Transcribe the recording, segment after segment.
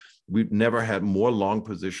we've never had more long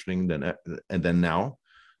positioning than now.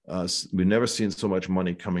 We've never seen so much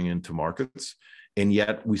money coming into markets. And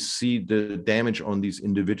yet we see the damage on these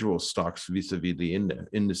individual stocks vis-a-vis the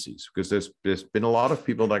indices, because there's been a lot of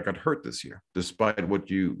people that got hurt this year, despite what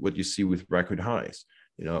you see with record highs.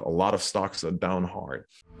 You know, a lot of stocks are down hard.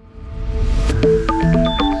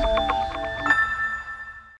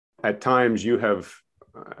 At times you have,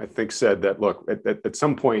 I think, said that, look, at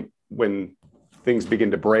some point when things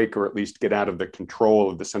begin to break, or at least get out of the control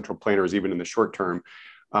of the central planners, even in the short term,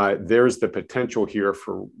 there's the potential here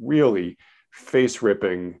for really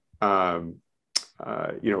face-ripping,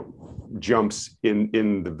 jumps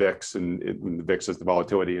in the VIX, and the VIX is the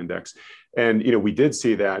volatility index. And we did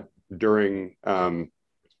see that during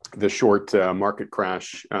the short market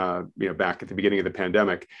crash, back at the beginning of the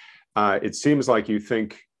pandemic. It seems like you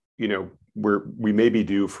think, we may be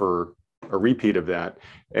due for a repeat of that.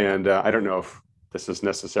 And I don't know if this is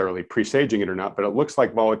necessarily presaging it or not, but it looks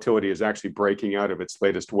like volatility is actually breaking out of its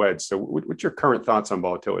latest wedge. So what's your current thoughts on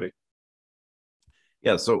volatility?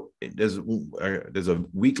 Yeah, so there's a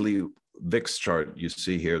weekly VIX chart you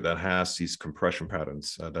see here that has these compression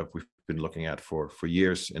patterns that we've been looking at for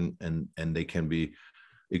years, and they can be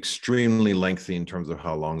extremely lengthy in terms of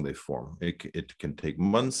how long they form. It can take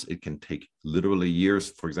months, it can take literally years.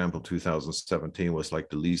 For example, 2017 was like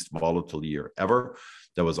the least volatile year ever.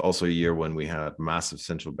 That was also a year when we had massive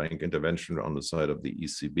central bank intervention on the side of the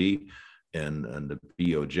ECB and the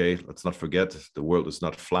BOJ. Let's not forget, the world is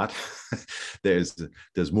not flat. there's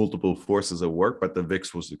multiple forces at work, but the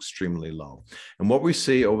VIX was extremely low. And what we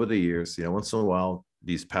see over the years, once in a while,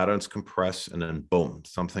 these patterns compress, and then boom,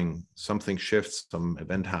 something shifts, some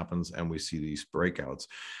event happens, and we see these breakouts.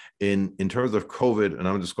 In terms of COVID, and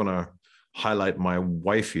I'm just going to highlight my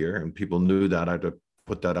wife here, and people knew that I had to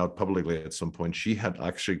put that out publicly at some point. She had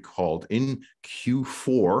actually called in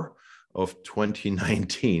Q4 of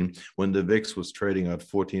 2019, when the VIX was trading at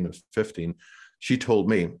 14 or 15. She told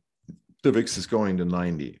me the VIX is going to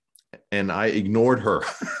 90, and I ignored her.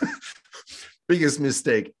 Biggest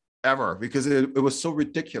mistake ever, because it was so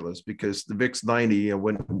ridiculous. Because the VIX 90,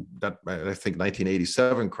 when that, I think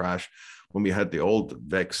 1987 crash, when we had the old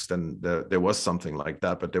VIX, then there was something like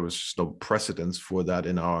that, but there was just no precedence for that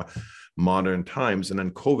in our modern times. And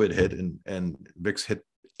then COVID hit, and VIX hit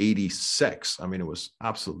 86. I mean, it was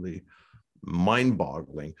absolutely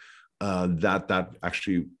mind-boggling that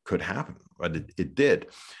actually could happen, but it did.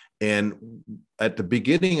 And at the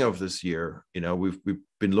beginning of this year, we've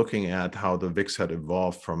been looking at how the VIX had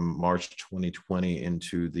evolved from March 2020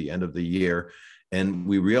 into the end of the year, and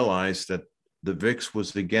we realized that the VIX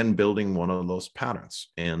was again building one of those patterns,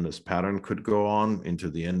 and this pattern could go on into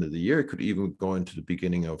the end of the year. It could even go into the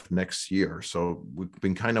beginning of next year. So we've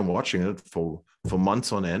been kind of watching it for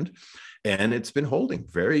months on end, and it's been holding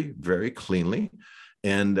very, very cleanly.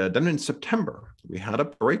 And then in September, we had a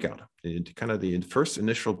breakout, kind of the first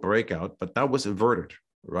initial breakout, but that was averted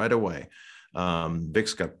right away.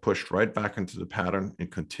 VIX got pushed right back into the pattern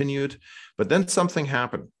and continued, but then something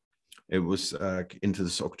happened. It was into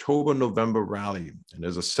this October-November rally, and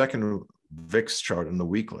there's a second VIX chart in the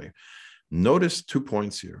weekly. Notice 2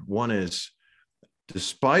 points here. One is,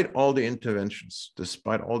 despite all the interventions,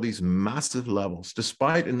 despite all these massive levels,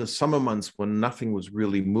 despite in the summer months when nothing was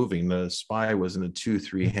really moving, the SPY was in a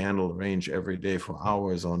 2-3 handle range every day for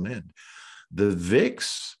hours on end. The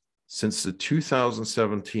VIX, since the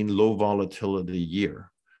 2017 low volatility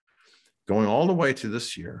year, going all the way to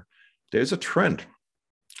this year, there's a trend.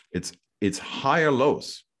 It's higher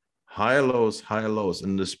lows, higher lows, higher lows.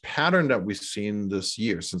 And this pattern that we've seen this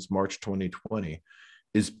year since March 2020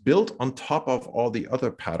 is built on top of all the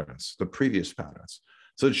other patterns, the previous patterns.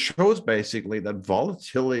 So it shows basically that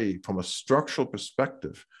volatility from a structural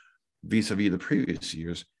perspective vis-a-vis the previous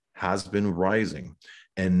years has been rising.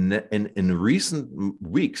 And in recent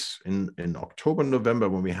weeks, in October, November,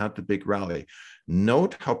 when we had the big rally,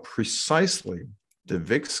 note how precisely the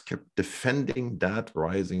VIX kept defending that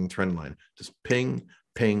rising trend line. Just ping,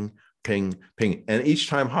 ping, ping, ping, and each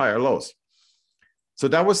time higher lows. So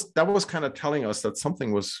that was kind of telling us that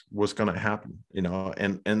something was going to happen,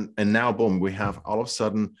 and now boom, we have all of a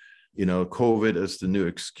sudden, COVID is the new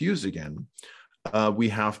excuse again. We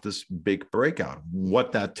have this big breakout.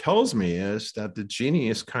 What that tells me is that the genie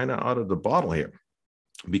is kind of out of the bottle here,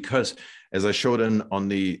 because as I showed on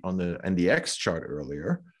the NDX chart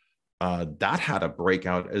earlier, that had a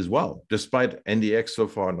breakout as well, despite NDX so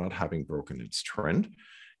far not having broken its trend.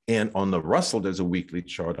 And on the Russell, there's a weekly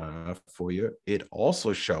chart I have for you. It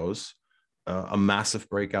also shows a massive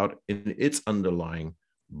breakout in its underlying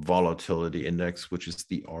volatility index, which is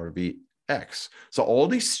the RVX. X. So all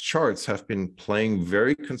these charts have been playing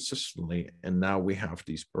very consistently, and now we have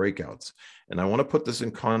these breakouts. And I want to put this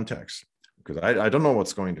in context because I don't know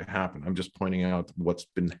what's going to happen. I'm just pointing out what's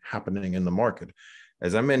been happening in the market.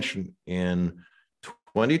 As I mentioned, in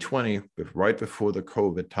 2020, right before the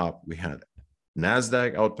COVID top, we had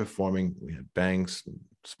NASDAQ outperforming, we had banks,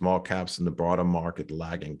 small caps in the broader market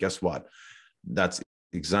lagging. Guess what? That's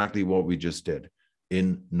exactly what we just did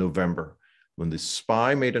in November. When the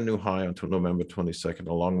SPY made a new high until November 22nd,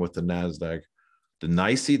 along with the NASDAQ, the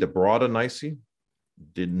NYSE, the broader NYSE,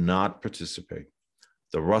 did not participate.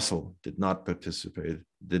 The Russell did not participate.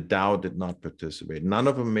 The Dow did not participate. None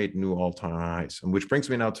of them made new all-time highs. And which brings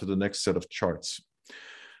me now to the next set of charts.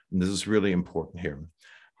 And this is really important here.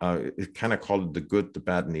 It kind of called it the good, the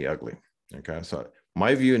bad, and the ugly. Okay, so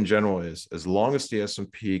my view in general is as long as the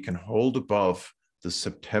S&P can hold above the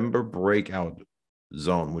September breakout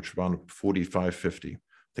zone, which is around 45.50, I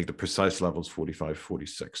think the precise level is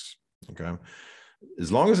 45.46. Okay,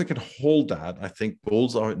 as long as it can hold that, I think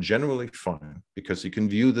bulls are generally fine because you can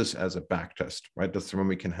view this as a back test, right? That's when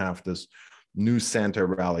we can have this new Santa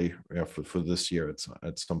rally for this year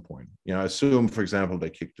at some point. You know, assume, for example, they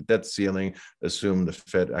kick the debt ceiling, assume the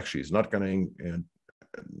Fed actually is not going to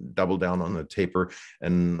double down on the taper,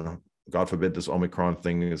 and God forbid this Omicron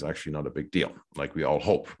thing is actually not a big deal, like we all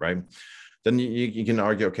hope, right? Then you can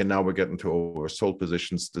argue, okay, now we're getting to oversold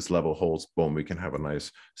positions. This level holds, boom, we can have a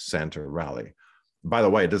nice Santa rally. By the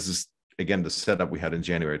way, this is again the setup we had in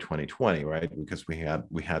January 2020, right? Because we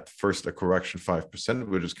had first a correction 5%,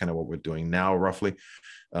 which is kind of what we're doing now, roughly,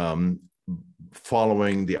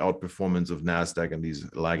 following the outperformance of NASDAQ and these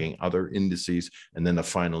lagging other indices, and then a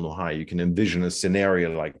final new high. You can envision a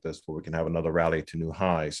scenario like this where we can have another rally to new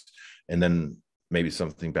highs, and then maybe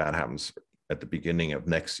something bad happens at the beginning of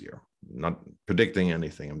next year. Not predicting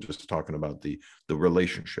anything. I'm just talking about the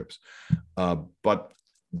relationships. But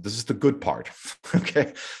this is the good part.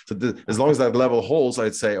 Okay, so as long as that level holds,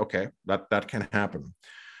 I'd say okay, that can happen.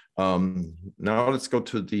 Now let's go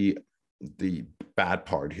to the bad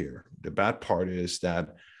part here. The bad part is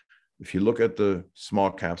that if you look at the small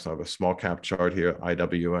caps, I have a small cap chart here,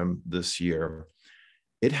 IWM this year,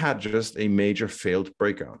 it had just a major failed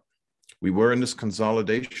breakout. We were in this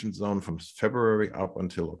consolidation zone from February up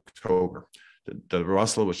until October. The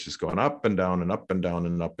Russell was just going up and down and up and down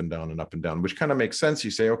and up and down and up and down, which kind of makes sense.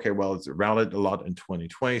 You say, okay, well, it's rallied a lot in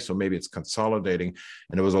 2020, so maybe it's consolidating.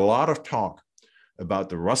 And there was a lot of talk about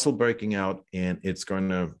the Russell breaking out, and it's going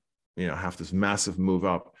to, you know, have this massive move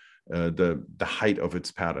up, the height of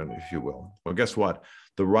its pattern, if you will. Well, guess what?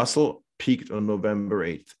 The Russell peaked on November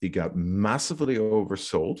 8th. It got massively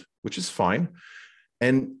oversold, which is fine.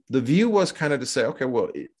 And the view was kind of to say, okay, well,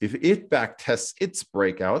 if it back tests its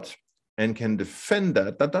breakout and can defend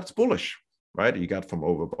that's bullish, right? You got from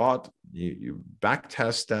overbought, you back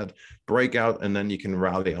test that breakout, and then you can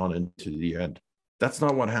rally on into the end. That's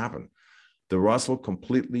not what happened. The Russell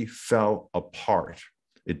completely fell apart.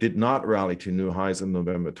 It did not rally to new highs on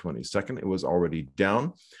November 22nd. It was already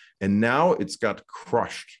down. And now it's got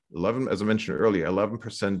crushed. 11, as I mentioned earlier,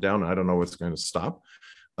 11% down. I don't know what's going to stop.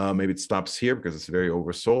 Maybe it stops here because it's very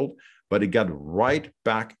oversold, but it got right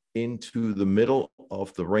back into the middle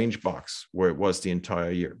of the range box where it was the entire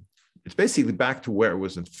year. It's basically back to where it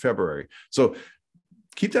was in February. So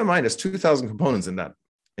keep that in mind, there's 2,000 components in that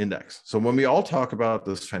index. So when we all talk about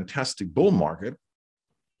this fantastic bull market,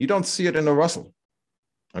 you don't see it in the Russell,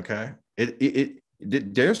 okay?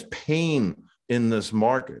 There's pain in this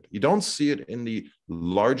market. You don't see it in the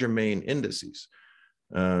larger main indices.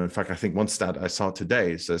 In fact, I think one stat I saw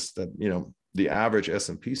today says that, you know, the average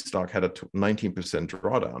S&P stock had a 19%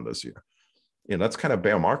 drawdown this year. You know, that's kind of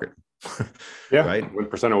bear market. Yeah, right?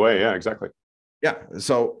 1% away. Yeah, exactly. Yeah.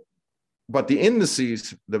 So, but the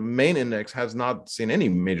indices, the main index has not seen any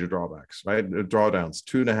major drawbacks, right? Drawdowns,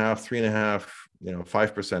 2.5%, 3.5%,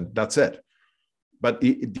 5%. That's it. But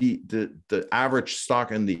the average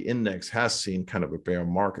stock in the index has seen kind of a bear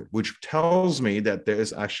market, which tells me that there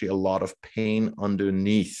is actually a lot of pain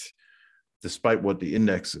underneath, despite what the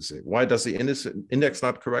index is saying. Why does the index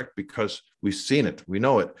not correct? Because we've seen it. We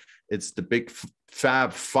know it. It's the big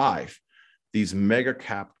Fab Five, these mega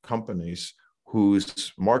cap companies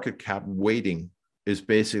whose market cap weighting is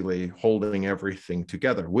basically holding everything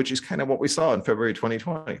together, which is kind of what we saw in February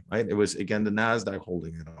 2020, right? It was, again, the NASDAQ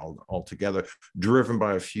holding it all together, driven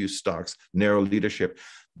by a few stocks, narrow leadership.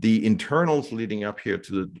 The internals leading up here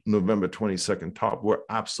to the November 22nd top were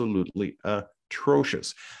absolutely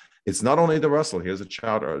atrocious. It's not only the Russell. Here's a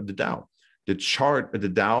chart of the Dow.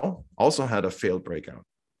 The Dow also had a failed breakout,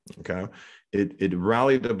 okay? It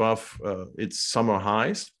rallied above its summer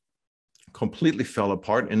highs, completely fell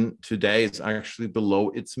apart, and today it's actually below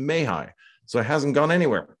its May high. So it hasn't gone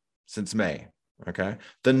anywhere since May. Okay.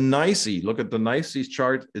 The NYSE, look at the NYSE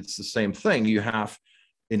chart. It's the same thing. You have,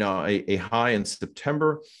 a high in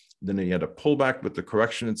September, then you had a pullback with the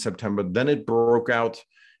correction in September. Then it broke out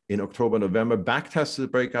in October, November, back tested the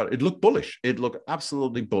breakout. It looked bullish. It looked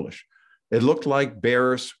absolutely bullish. It looked like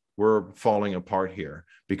bears were falling apart here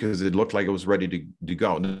because it looked like it was ready to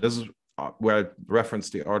go. And this is where I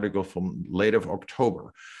referenced the article from late of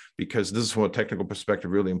October, because this is from a technical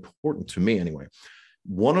perspective really important to me anyway.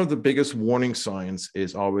 One of the biggest warning signs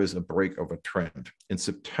is always a break of a trend. In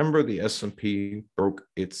September, the S&P broke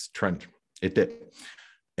its trend. It did.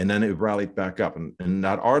 And then it rallied back up. And in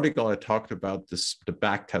that article, I talked about the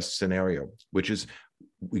back test scenario, which is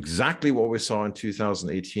exactly what we saw in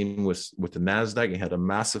 2018 with the NASDAQ. It had a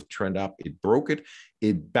massive trend up. It broke it.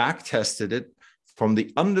 It back tested it from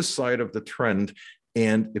the underside of the trend,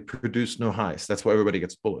 and it produced no highs. That's why everybody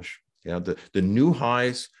gets bullish. The new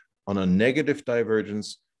highs on a negative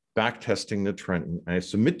divergence, back testing the trend. And I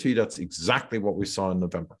submit to you that's exactly what we saw in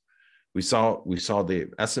November. We saw the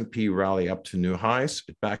S&P rally up to new highs.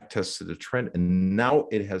 It back tested the trend, and now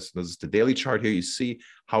it has. This is the daily chart here. You see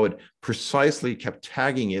how it precisely kept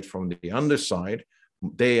tagging it from the underside,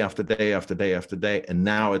 day after day after day after day, and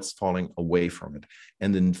now it's falling away from it.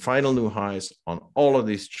 And then final new highs on all of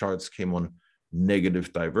these charts came on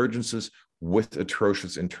negative divergences with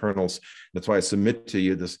atrocious internals. That's why I submit to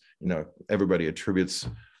you this. Everybody attributes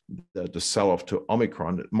the sell-off to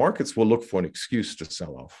Omicron. Markets will look for an excuse to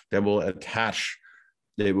sell off. They will attach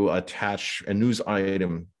a news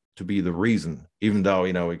item to be the reason, even though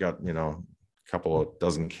we got a couple of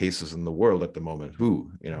dozen cases in the world at the moment.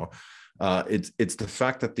 It's the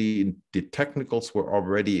fact that the technicals were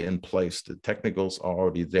already in place. The technicals are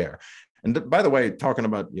already there. And by the way, talking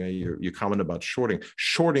about your comment about shorting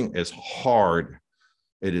is hard.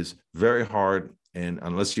 It is very hard. And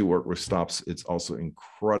unless you work with stops, it's also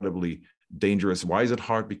incredibly dangerous. Why is it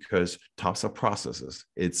hard? Because tops are processes.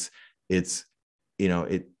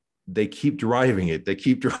 They keep driving it. They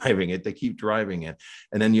keep driving it. They keep driving it.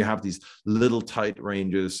 And then you have these little tight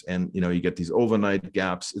ranges, and you get these overnight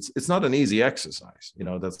gaps. It's not an easy exercise.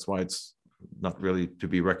 That's why it's not really to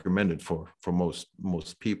be recommended for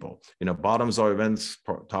most people. Bottoms are events,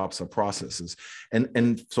 tops are processes.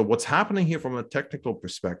 And so what's happening here from a technical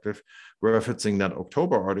perspective, referencing that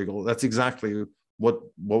October article, that's exactly what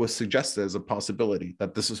was suggested as a possibility,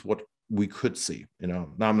 that this is what we could see. Now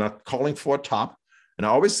I'm not calling for a top, and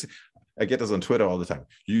I get this on Twitter all the time.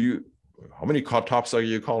 How many tops are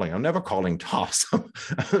you calling? I'm never calling tops. I'm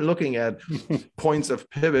looking at points of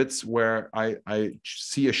pivots where I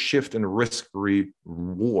see a shift in risk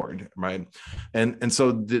reward, right? And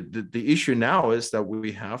so the issue now is that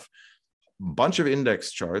we have a bunch of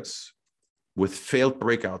index charts with failed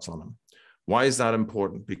breakouts on them. Why is that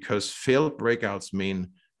important? Because failed breakouts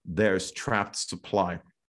mean there's trapped supply.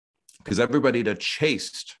 Because everybody that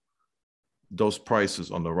chased those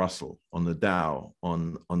prices on the Russell, on the Dow,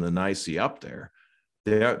 on the NYSE up there,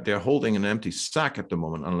 they're holding an empty sack at the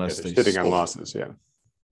moment, unless they're sitting on losses.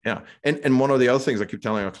 Yeah. And one of the other things I keep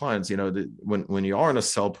telling our clients, when you are in a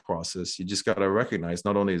sell process, you just got to recognize,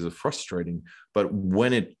 not only is it frustrating, but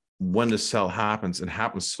when the sell happens, it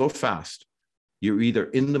happens so fast. You're either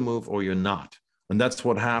in the move or you're not. And that's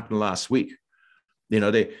what happened last week.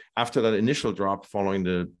 They, after that initial drop following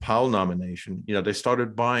the Powell nomination, they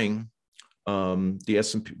started buying the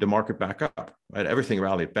S&P, the market back up, right? Everything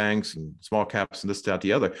rallied, banks and small caps and this, that,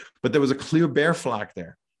 the other. But there was a clear bear flag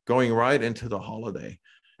there going right into the holiday.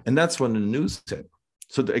 And that's when the news hit.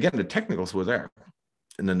 So again, the technicals were there.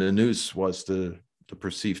 And then the news was the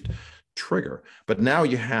perceived trigger. But now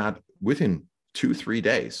you had, within 2-3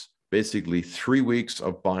 days, basically 3 weeks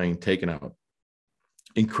of buying taken out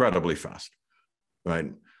incredibly fast,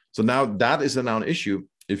 right? So now that is a known issue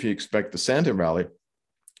if you expect the Santa rally,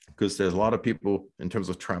 because there's a lot of people in terms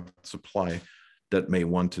of trapped supply that may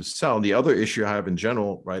want to sell. The other issue I have in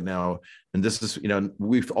general right now, and this is,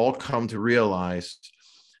 we've all come to realize,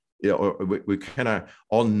 we kind of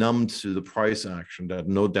all numb to the price action, that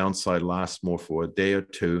no downside lasts more for a day or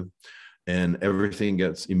two, and everything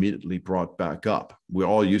gets immediately brought back up. We're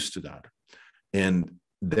all used to that. And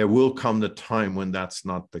there will come the time when that's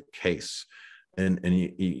not the case. And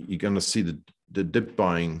you're going to see the dip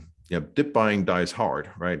buying. Dip buying dies hard,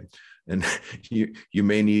 right? And you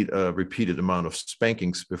may need a repeated amount of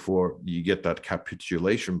spankings before you get that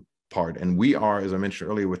capitulation part. And we are, as I mentioned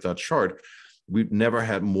earlier with that chart, we've never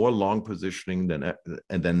had more long positioning than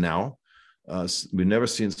now. We've never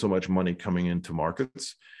seen so much money coming into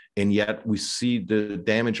markets. And yet we see the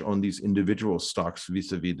damage on these individual stocks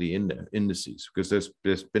vis-a-vis the indices, because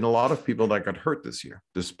there's been a lot of people that got hurt this year,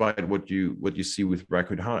 despite what you see with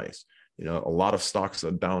record highs. You know, a lot of stocks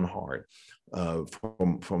are down hard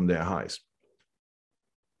from their highs.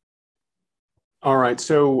 All right,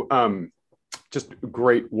 so just a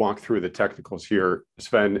great walk through the technicals here,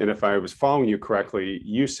 Sven. And if I was following you correctly,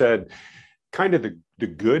 you said kind of the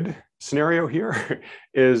good scenario here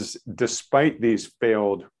is, despite these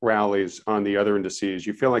failed rallies on the other indices,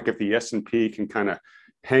 you feel like if the S&P can kind of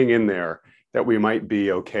hang in there, that we might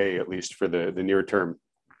be okay, at least for the near term.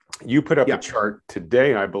 You put up a chart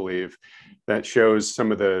today, I believe, that shows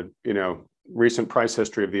some of the recent price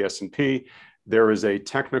history of the S&P. There is a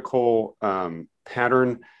technical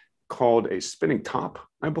pattern called a spinning top,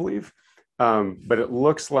 I believe. But it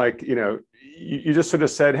looks like, you just sort of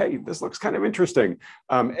said, hey, this looks kind of interesting.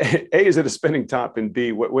 A, is it a spinning top? And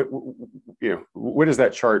B, what is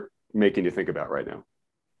that chart making you think about right now?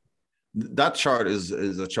 That chart is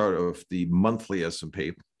a chart of the monthly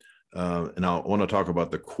S&P. And I want to talk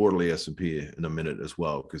about the quarterly S&P in a minute as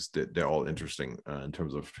well, because they're all interesting in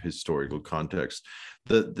terms of historical context.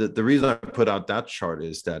 The reason I put out that chart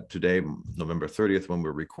is that today, November 30th, when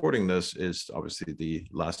we're recording this, is obviously the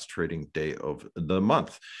last trading day of the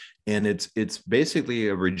month. And it's basically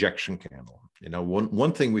a rejection candle.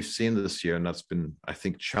 One thing we've seen this year, and that's been, I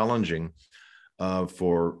think, challenging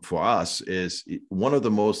for us, is one of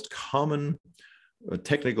the most common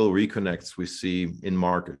technical reconnects we see in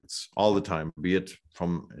markets all the time, be it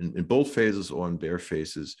from in bull phases or in bear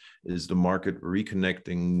phases, is the market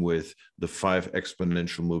reconnecting with the 5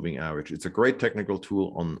 exponential moving average. It's a great technical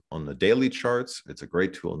tool on the daily charts. It's a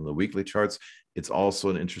great tool on the weekly charts. It's also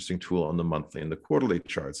an interesting tool on the monthly and the quarterly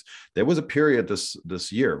charts. There was a period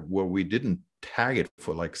this year where we didn't tag it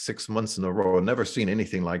for like 6 months in a row. I've never seen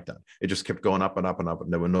anything like that. It just kept going up and up and up,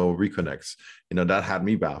 and there were no reconnects. That had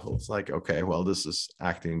me baffled. It's like, okay, well, this is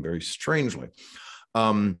acting very strangely.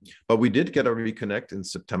 But we did get a reconnect in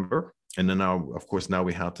September. And then now, of course, now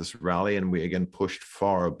we have this rally, and we again pushed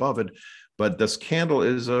far above it. But this candle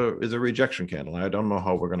is a rejection candle. I don't know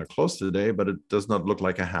how we're going to close today, but it does not look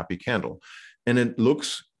like a happy candle. And it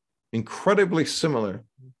looks incredibly similar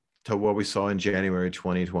to what we saw in January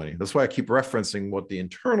 2020. That's why I keep referencing what the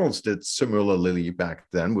internals did similarly back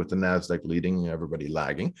then, with the NASDAQ leading, everybody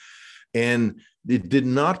lagging. And it did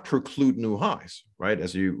not preclude new highs, right?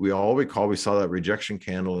 As we all recall, we saw that rejection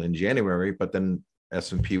candle in January, but then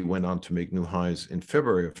S&P went on to make new highs in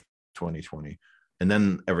February of 2020, and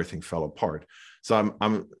then everything fell apart. So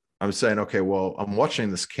I'm saying, okay, well, I'm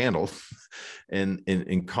watching this candle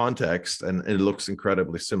in context, and it looks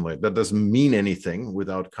incredibly similar. That doesn't mean anything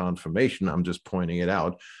without confirmation. I'm just pointing it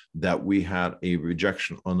out that we had a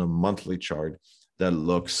rejection on a monthly chart that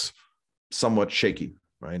looks somewhat shaky,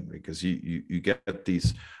 right? Because you get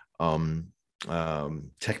these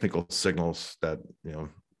technical signals that,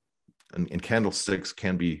 and candlesticks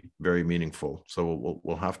can be very meaningful. So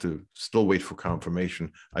we'll have to still wait for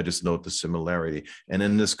confirmation. I just note the similarity. And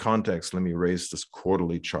in this context, let me raise this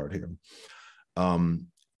quarterly chart here.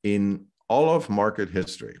 In all of market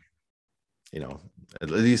history, at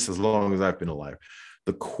least as long as I've been alive,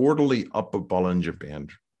 the quarterly upper Bollinger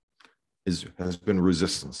Band has been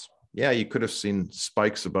resistance. Yeah, you could have seen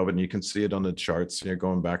spikes above it, and you can see it on the charts,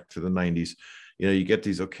 going back to the 90s. You get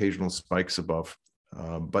these occasional spikes above.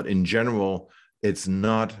 But in general, it's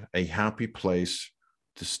not a happy place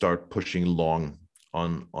to start pushing long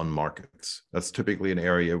on markets. That's typically an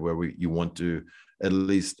area where you want to at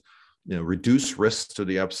least reduce risk to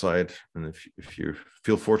the upside. And if you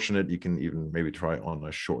feel fortunate, you can even maybe try on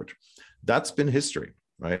a short. That's been history,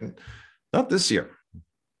 right? Not this year.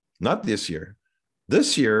 Not this year.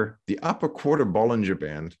 This year, the upper quarter Bollinger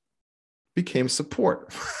Band became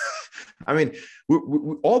support. I mean,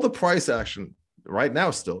 all the price action right now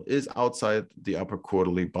still is outside the upper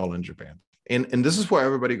quarterly Bollinger Band. And this is where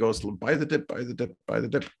everybody goes, buy the dip, buy the dip, buy the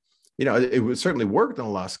dip. It certainly worked in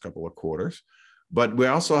the last couple of quarters, but we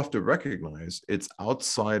also have to recognize it's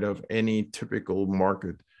outside of any typical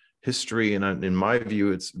market history. And in my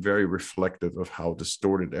view, it's very reflective of how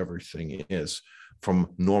distorted everything is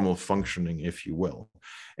from normal functioning, if you will.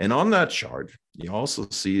 And on that chart, you also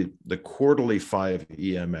see the quarterly 5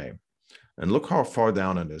 EMA. And look how far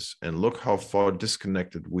down it is, and look how far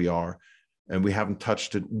disconnected we are. And we haven't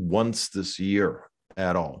touched it once this year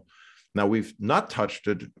at all. Now, we've not touched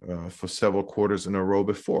it for several quarters in a row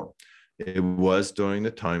before. It was during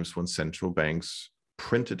the times when central banks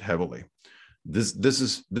printed heavily. This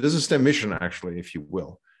is their mission, actually, if you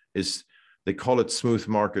will, is they call it smooth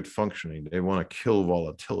market functioning. They want to kill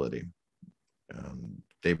volatility.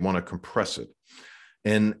 They want to compress it.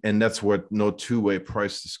 And that's what no two-way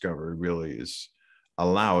price discovery really is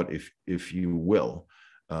allowed, if you will.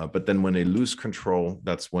 But then when they lose control,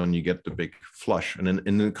 that's when you get the big flush. And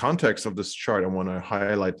in the context of this chart, I want to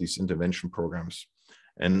highlight these intervention programs.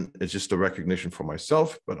 And it's just a recognition for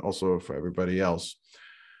myself, but also for everybody else.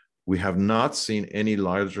 We have not seen any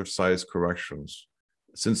larger size corrections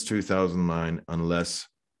since 2009 unless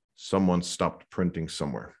someone stopped printing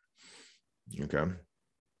somewhere. Okay.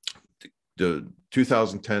 The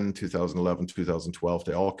 2010, 2011, 2012,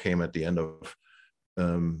 they all came at the end of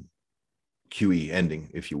QE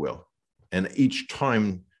ending, if you will. And each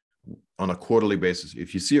time on a quarterly basis,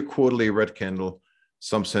 if you see a quarterly red candle,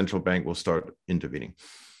 some central bank will start intervening.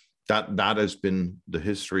 That has been the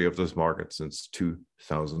history of this market since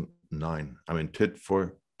 2009. I mean, tit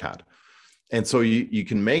for tat. And so you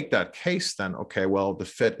can make that case then, okay, well, the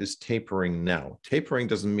Fed is tapering now. Tapering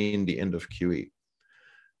doesn't mean the end of QE.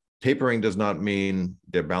 Tapering does not mean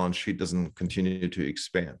their balance sheet doesn't continue to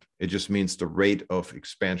expand. It just means the rate of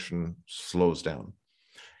expansion slows down.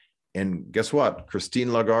 And guess what?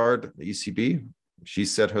 Christine Lagarde, the ECB, she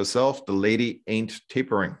said herself, the lady ain't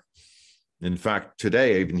tapering. In fact,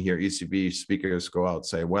 today, I even hear ECB speakers go out and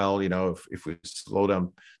say, well, you know, if we slow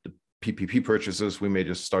down the PPP purchases, we may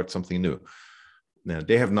just start something new. Now,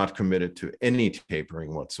 they have not committed to any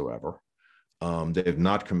tapering whatsoever. They have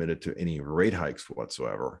not committed to any rate hikes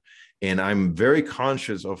whatsoever. And I'm very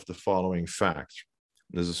conscious of the following fact.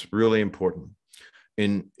 This is really important.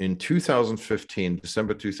 In 2015,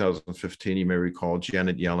 December 2015, you may recall,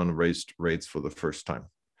 Janet Yellen raised rates for the first time.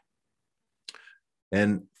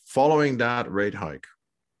 And following that rate hike,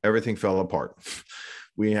 everything fell apart.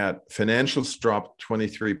 We had financials drop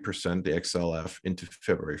 23%, the XLF, into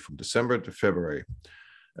February. From December to February,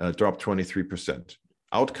 dropped 23%.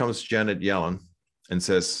 Out comes Janet Yellen and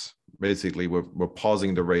says, basically, we're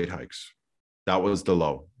pausing the rate hikes. That was the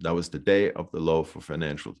low. That was the day of the low for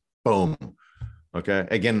financials. Boom. Okay.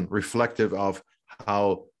 Again, reflective of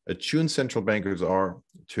how attuned central bankers are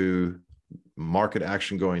to market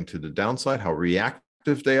action going to the downside, how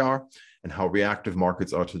reactive they are, and how reactive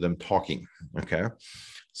markets are to them talking. Okay.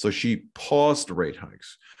 So she paused rate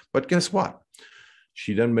hikes. But guess what?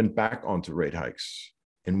 She then went back onto rate hikes.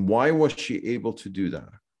 And why was she able to do that?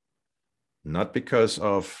 Not because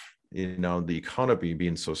of, you know, the economy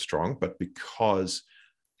being so strong, but because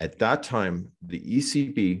at that time, the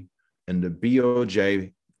ECB and the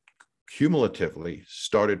BOJ cumulatively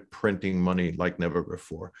started printing money like never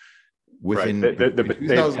before. Within, right.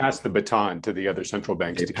 They passed the baton to the other central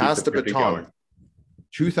banks. They passed the baton. Going.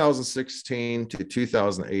 2016 to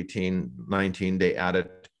 2018, 19, they added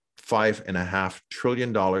 $5.5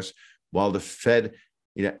 trillion, while the Fed,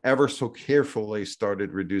 you know, ever so carefully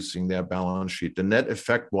started reducing their balance sheet. The net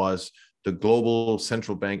effect was the global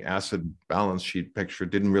central bank asset balance sheet picture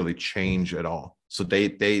didn't really change at all. So they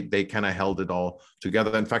kind of held it all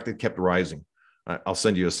together. In fact, it kept rising. I'll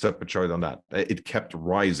send you a separate chart on that. It kept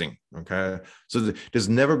rising. Okay. So there's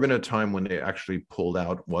never been a time when they actually pulled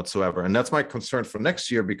out whatsoever. And that's my concern for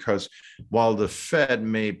next year, because while the Fed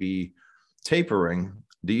may be tapering,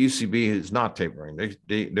 the ECB is not tapering.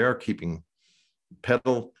 They're keeping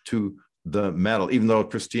pedal to the metal, even though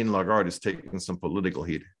Christine Lagarde is taking some political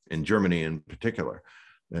heat in Germany in particular,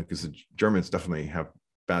 because the Germans definitely have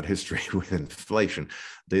bad history with inflation.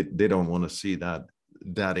 They don't want to see that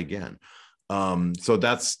again. So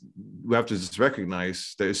we have to just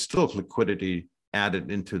recognize there's still liquidity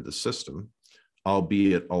added into the system,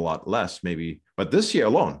 albeit a lot less maybe. But this year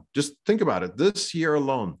alone, just think about it. This year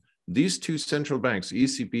alone, these two central banks,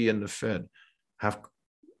 ECB and the Fed, have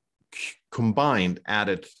combined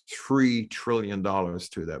added $3 trillion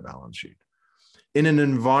to their balance sheet. In an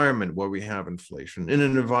environment where we have inflation, in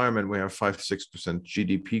an environment where we have 5-6%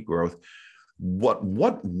 GDP growth,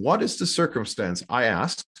 what is the circumstance?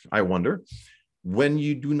 I wonder, when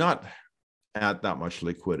you do not add that much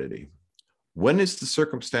liquidity? When is the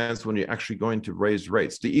circumstance when you're actually going to raise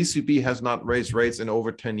rates? The ECB has not raised rates in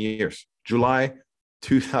over 10 years. July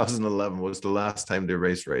 2011 was the last time they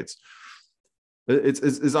raised rates.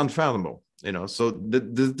 It's unfathomable, you know. So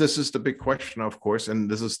this is the big question, of course, and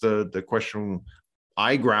this is the question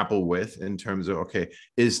I grapple with in terms of, okay,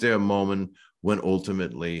 is there a moment when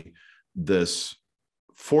ultimately this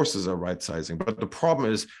forces are right sizing? But the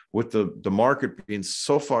problem is, with the market being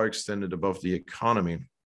so far extended above the economy,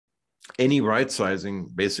 any right sizing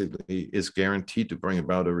basically is guaranteed to bring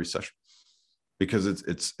about a recession, because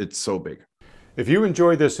it's so big. If you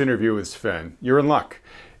enjoyed this interview with Sven, you're in luck.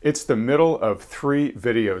 It's the middle of 3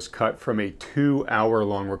 videos cut from a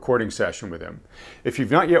 2-hour-long recording session with him. If you've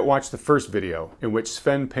not yet watched the first video, in which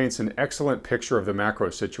Sven paints an excellent picture of the macro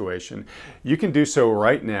situation, you can do so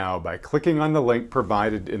right now by clicking on the link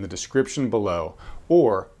provided in the description below,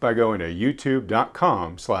 or by going to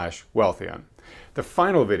youtube.com/Wealthion. The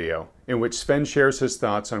final video, in which Sven shares his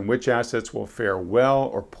thoughts on which assets will fare well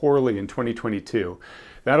or poorly in 2022,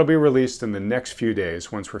 that'll be released in the next few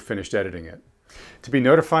days once we're finished editing it. To be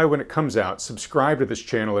notified when it comes out, subscribe to this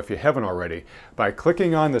channel if you haven't already by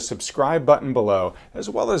clicking on the subscribe button below, as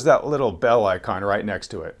well as that little bell icon right next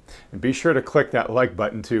to it. And be sure to click that like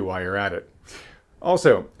button too while you're at it.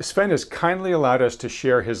 Also, Sven has kindly allowed us to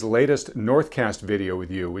share his latest Northcast video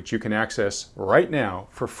with you, which you can access right now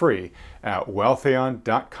for free at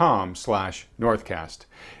wealthion.com/Northcast.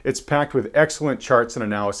 It's packed with excellent charts and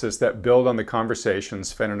analysis that build on the conversations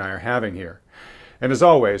Sven and I are having here. And as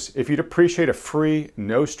always, if you'd appreciate a free,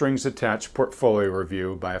 no-strings-attached portfolio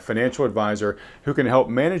review by a financial advisor who can help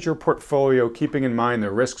manage your portfolio keeping in mind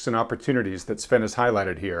the risks and opportunities that Sven has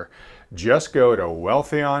highlighted here, just go to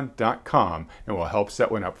wealthion.com and we'll help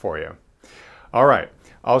set one up for you. All right,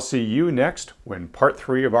 I'll see you next when part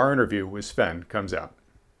 3 of our interview with Sven comes out.